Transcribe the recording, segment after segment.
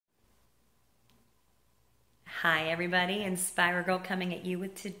Hi everybody, Inspire Girl coming at you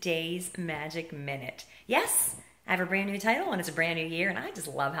with today's Magic Minute. Yes, I have a brand new title and it's a brand new year and I just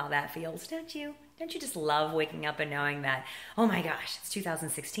love how that feels, don't you? Don't you just love waking up and knowing that, oh my gosh, it's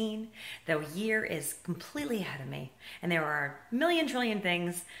 2016, the year is completely ahead of me and there are a million trillion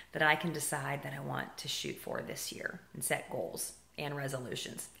things that I can decide that I want to shoot for this year and set goals and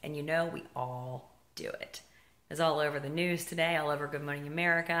resolutions. And you know we all do it. It was all over the news today, all over Good Morning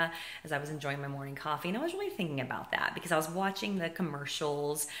America, as I was enjoying my morning coffee. And I was really thinking about that because I was watching the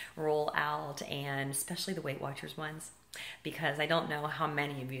commercials roll out, and especially the Weight Watchers ones, because I don't know how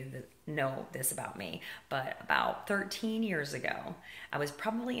many of you know this about me, but about 13 years ago, I was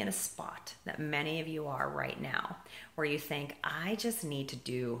probably in a spot that many of you are right now, where you think, I just need to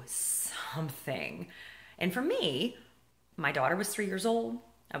do something. And for me, my daughter was 3 years old.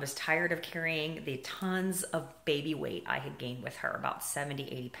 I was tired of carrying the tons of baby weight I had gained with her, about 70,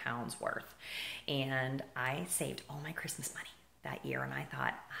 80 pounds worth. And I saved all my Christmas money that year. And I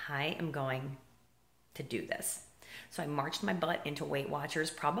thought, I am going to do this. So I marched my butt into Weight Watchers,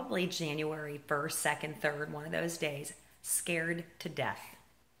 probably January 1st, 2nd, 3rd, one of those days, scared to death.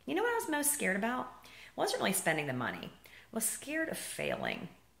 You know what I was most scared about? I wasn't really spending the money. I was scared of failing.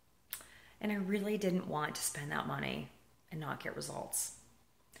 And I really didn't want to spend that money and not get results.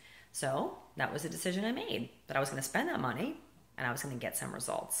 So that was a decision I made, that I was going to spend that money and I was going to get some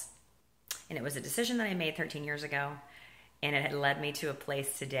results. And it was a decision that I made 13 years ago, and it had led me to a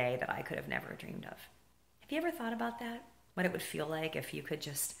place today that I could have never dreamed of. Have you ever thought about that? What it would feel like if you could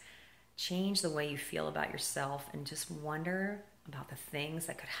just change the way you feel about yourself and just wonder about the things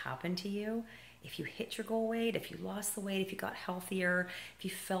that could happen to you if you hit your goal weight, if you lost the weight, if you got healthier, if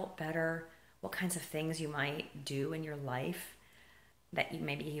you felt better, what kinds of things you might do in your life that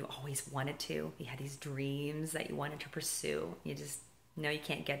maybe you always wanted to. You had these dreams that you wanted to pursue. You just know you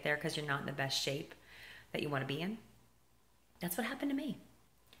can't get there because you're not in the best shape that you want to be in. That's what happened to me.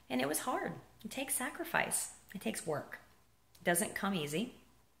 And it was hard. It takes sacrifice. It takes work. It doesn't come easy.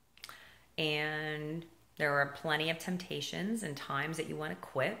 And there are plenty of temptations and times that you want to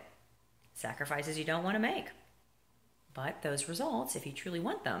quit, sacrifices you don't want to make. But those results, if you truly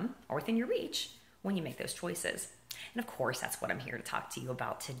want them, are within your reach when you make those choices. And of course, that's what I'm here to talk to you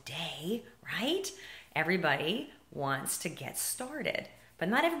about today, right? Everybody wants to get started, but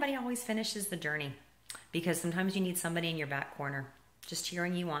not everybody always finishes the journey, because sometimes you need somebody in your back corner just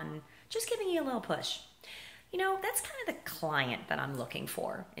cheering you on, just giving you a little push. You know, that's kind of the client that I'm looking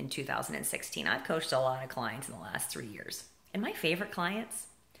for in 2016. I've coached a lot of clients in the last 3 years, and my favorite clients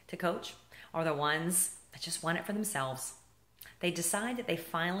to coach are the ones that just want it for themselves. They decide that they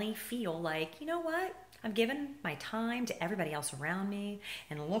finally feel like, you know what? I've given my time to everybody else around me,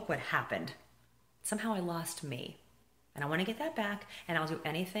 and look what happened. Somehow I lost me, and I want to get that back, and I'll do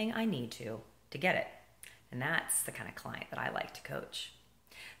anything I need to get it. And that's the kind of client that I like to coach.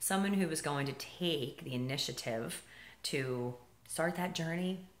 Someone who is going to take the initiative to start that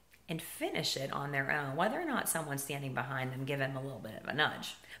journey and finish it on their own, whether or not someone's standing behind them, give them a little bit of a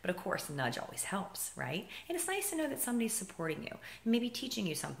nudge. But of course, the nudge always helps, right? And it's nice to know that somebody's supporting you, maybe teaching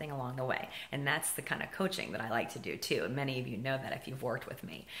you something along the way. And that's the kind of coaching that I like to do too. And many of you know that if you've worked with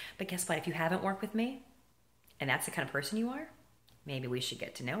me. But guess what? If you haven't worked with me, and that's the kind of person you are, maybe we should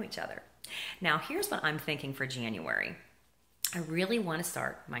get to know each other. Now, here's what I'm thinking for January. I really want to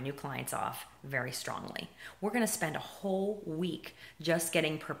start my new clients off very strongly. We're going to spend a whole week just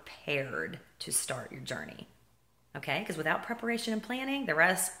getting prepared to start your journey. Okay? Because without preparation and planning, the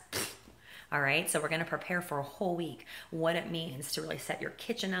rest, all right? So we're going to prepare for a whole week what it means to really set your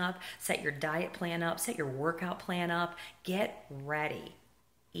kitchen up, set your diet plan up, set your workout plan up. Get ready.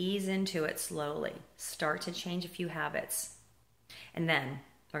 Ease into it slowly. Start to change a few habits. And then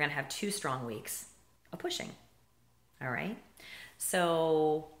we're going to have 2 strong weeks of pushing. All right?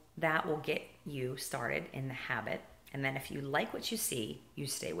 So that will get you started in the habit. And then if you like what you see, you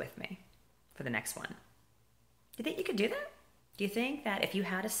stay with me for the next one. Do you think you could do that? Do you think that if you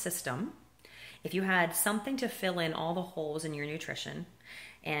had a system, if you had something to fill in all the holes in your nutrition,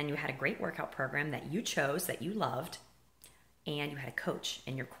 and you had a great workout program that you chose, that you loved, and you had a coach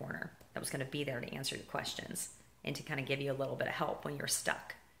in your corner that was going to be there to answer your questions and to kind of give you a little bit of help when you're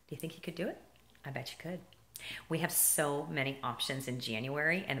stuck, do you think you could do it? I bet you could. We have so many options in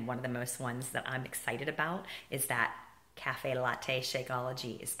January, and one of the most ones that I'm excited about is that Cafe Latte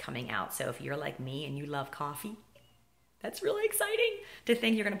Shakeology is coming out. So if you're like me and you love coffee, that's really exciting to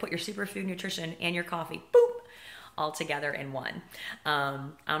think you're going to put your superfood nutrition and your coffee, boop, all together in one.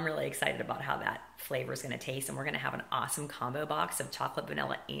 I'm really excited about how that flavor is going to taste, and we're going to have an awesome combo box of chocolate,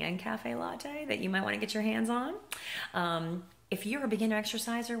 vanilla, and cafe latte that you might want to get your hands on. If you're a beginner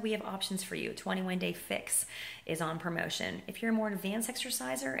exerciser, we have options for you. 21-day fix is on promotion. If you're a more advanced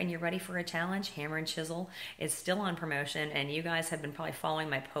exerciser and you're ready for a challenge, Hammer and Chisel is still on promotion. And you guys have been probably following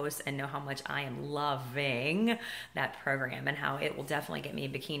my posts and know how much I am loving that program and how it will definitely get me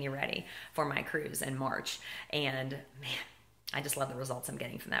bikini ready for my cruise in March. And man, I just love the results I'm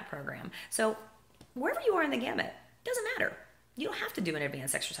getting from that program. So wherever you are in the gamut, doesn't matter. You don't have to do an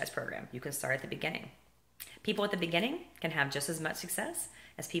advanced exercise program. You can start at the beginning. People at the beginning can have just as much success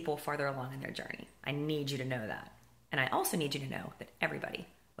as people farther along in their journey. I need you to know that. And I also need you to know that everybody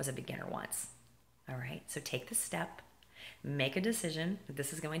was a beginner once. All right, so take the step, make a decision that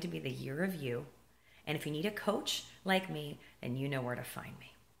this is going to be the year of you. And if you need a coach like me, then you know where to find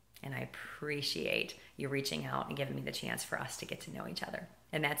me. And I appreciate you reaching out and giving me the chance for us to get to know each other.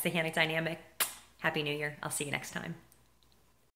 And that's the Hammock Dynamic. Happy New Year. I'll see you next time.